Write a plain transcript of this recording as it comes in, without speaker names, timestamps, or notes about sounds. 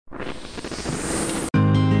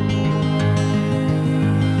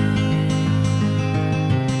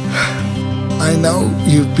know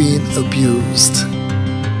you've been abused.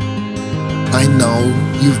 I know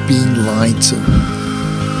you've been lied to.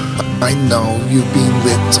 I know you've been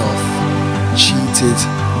ripped off, cheated,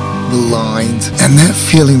 maligned, and that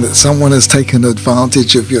feeling that someone has taken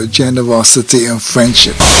advantage of your generosity and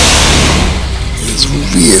friendship is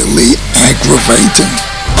really aggravating.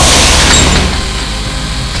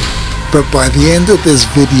 But by the end of this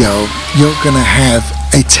video, you're gonna have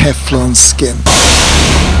a Teflon skin,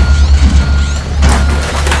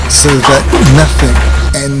 so that nothing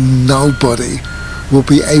and nobody will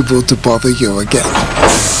be able to bother you again.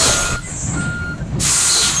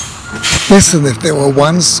 Listen, if there were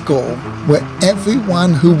one school where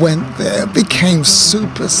everyone who went there became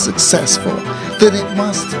super successful, then it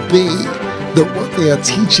must be that what they are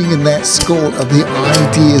teaching in that school are the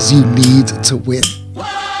ideas you need to win.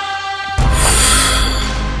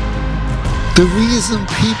 The reason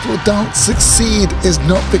people don't succeed is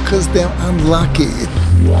not because they're unlucky.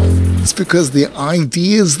 It's because the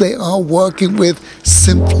ideas they are working with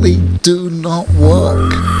simply do not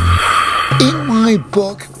work. In my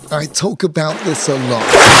book, I talk about this a lot.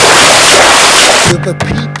 That the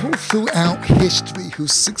people throughout history who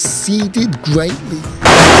succeeded greatly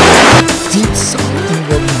did so in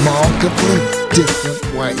remarkably different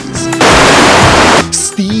ways.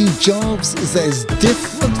 Steve Jobs is as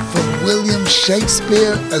different from William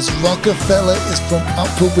Shakespeare as Rockefeller is from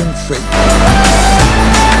Oprah Winfrey.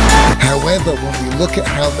 However, when we look at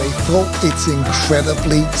how they thought, it's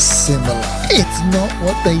incredibly similar. It's not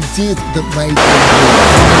what they did that made them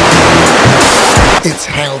win. It's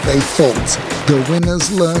how they thought. The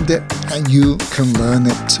winners learned it, and you can learn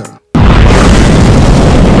it too.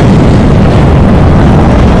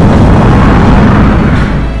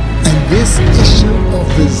 This issue of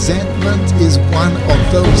resentment is one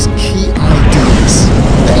of those key ideas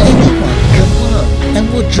that anyone can learn and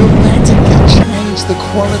will dramatically change the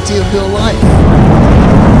quality of your life.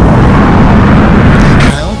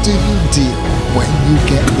 How do you deal when you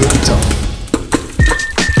get ripped off?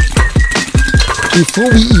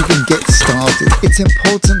 Before we even get started, it's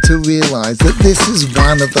important to realize that this is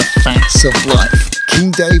one of the facts of life.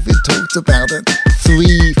 King David talked about it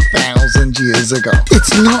 3,000 years ago.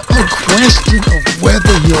 It's not a question of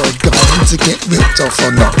whether you're going to get ripped off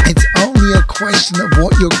or not. It's only a question of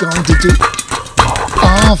what you're going to do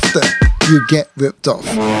after you get ripped off.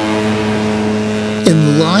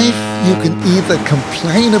 In life, you can either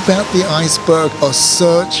complain about the iceberg or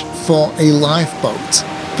search for a lifeboat,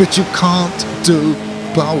 but you can't do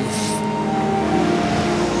both.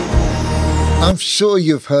 I'm sure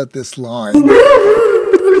you've heard this line.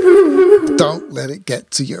 Don't let it get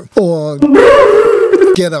to you, or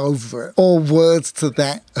get over it, or words to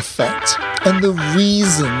that effect. And the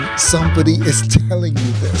reason somebody is telling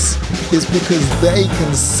you this is because they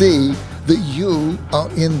can see that you are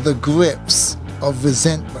in the grips of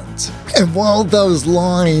resentment. And while those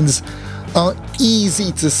lines are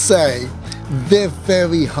easy to say, they're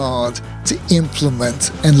very hard to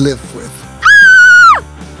implement and live with.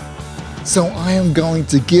 So I am going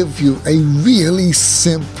to give you a really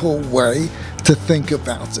simple way to think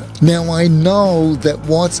about it. Now, I know that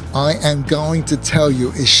what I am going to tell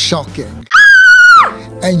you is shocking,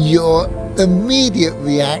 and your immediate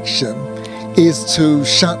reaction is to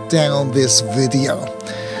shut down this video.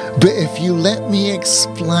 But if you let me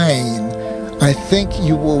explain, I think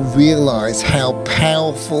you will realize how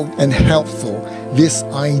powerful and helpful this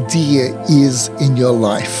idea is in your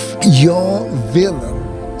life. Your villain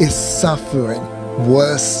is suffering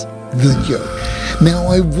worse than you. Now,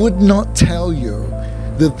 I would not tell you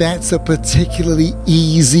that that's a particularly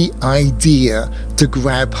easy idea to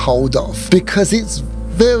grab hold of, because it's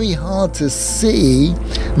very hard to see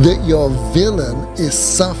that your villain is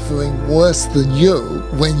suffering worse than you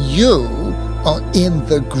when you are in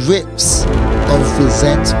the grips of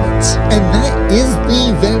resentment. And that is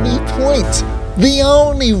the very point. The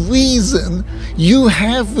only reason you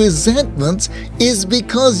have resentment is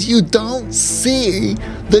because you don't see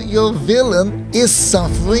that your villain is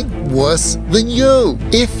suffering worse than you.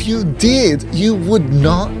 If you did, you would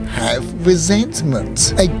not have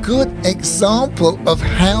resentment. A good example of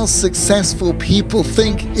how successful people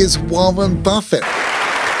think is Warren Buffett.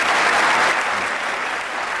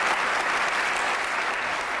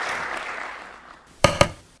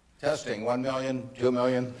 Testing, 1 million, 2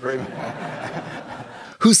 million, 3 million.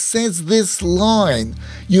 Who says this line,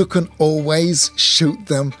 you can always shoot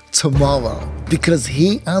them tomorrow, because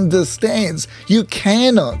he understands you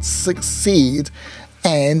cannot succeed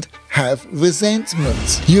and have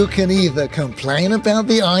resentment. You can either complain about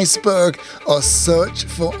the iceberg or search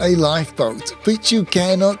for a lifeboat, but you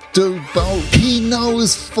cannot do both. He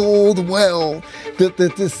knows full well that the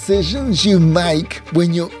decisions you make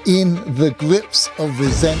when you're in the grips of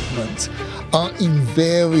resentment are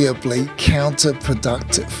invariably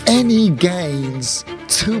counterproductive. Any gains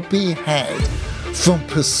to be had from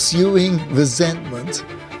pursuing resentment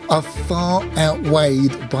are far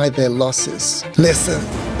outweighed by their losses. Listen,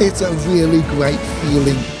 it's a really great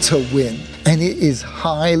feeling to win, and it is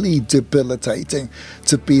highly debilitating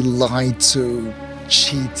to be lied to,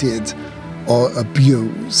 cheated, or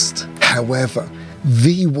abused. However,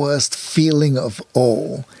 the worst feeling of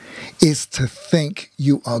all is to think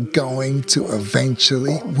you are going to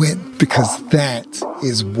eventually win, because that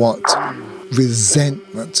is what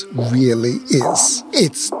resentment really is.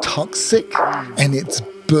 It's toxic and it's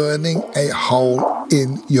burning a hole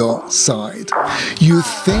in your side. You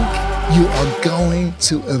think you are going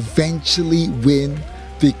to eventually win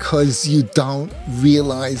because you don't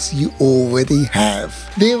realize you already have.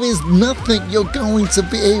 There is nothing you're going to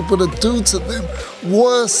be able to do to them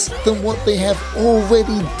worse than what they have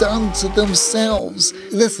already done to themselves.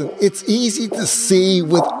 Listen, it's easy to see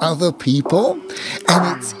with other people,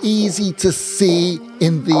 and it's easy to see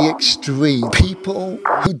in the extreme. People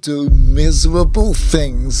who do miserable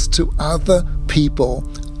things to other people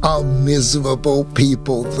are miserable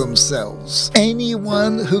people themselves.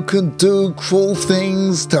 Anyone who can do cruel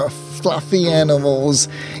things to fluffy animals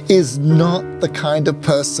is not the kind of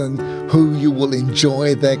person who you will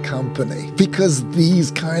enjoy their company, because these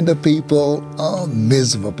kind of people are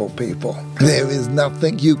miserable people. There is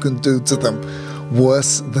nothing you can do to them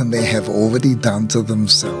worse than they have already done to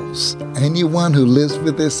themselves. Anyone who lives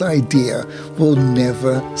with this idea will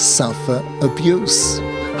never suffer abuse.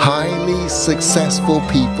 Highly successful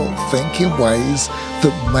people think in ways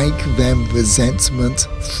that make them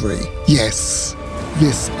resentment-free. Yes,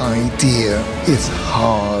 this idea is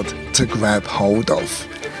hard to grab hold of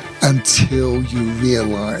until you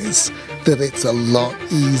realize that it's a lot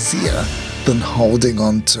easier than holding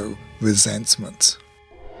on to resentment.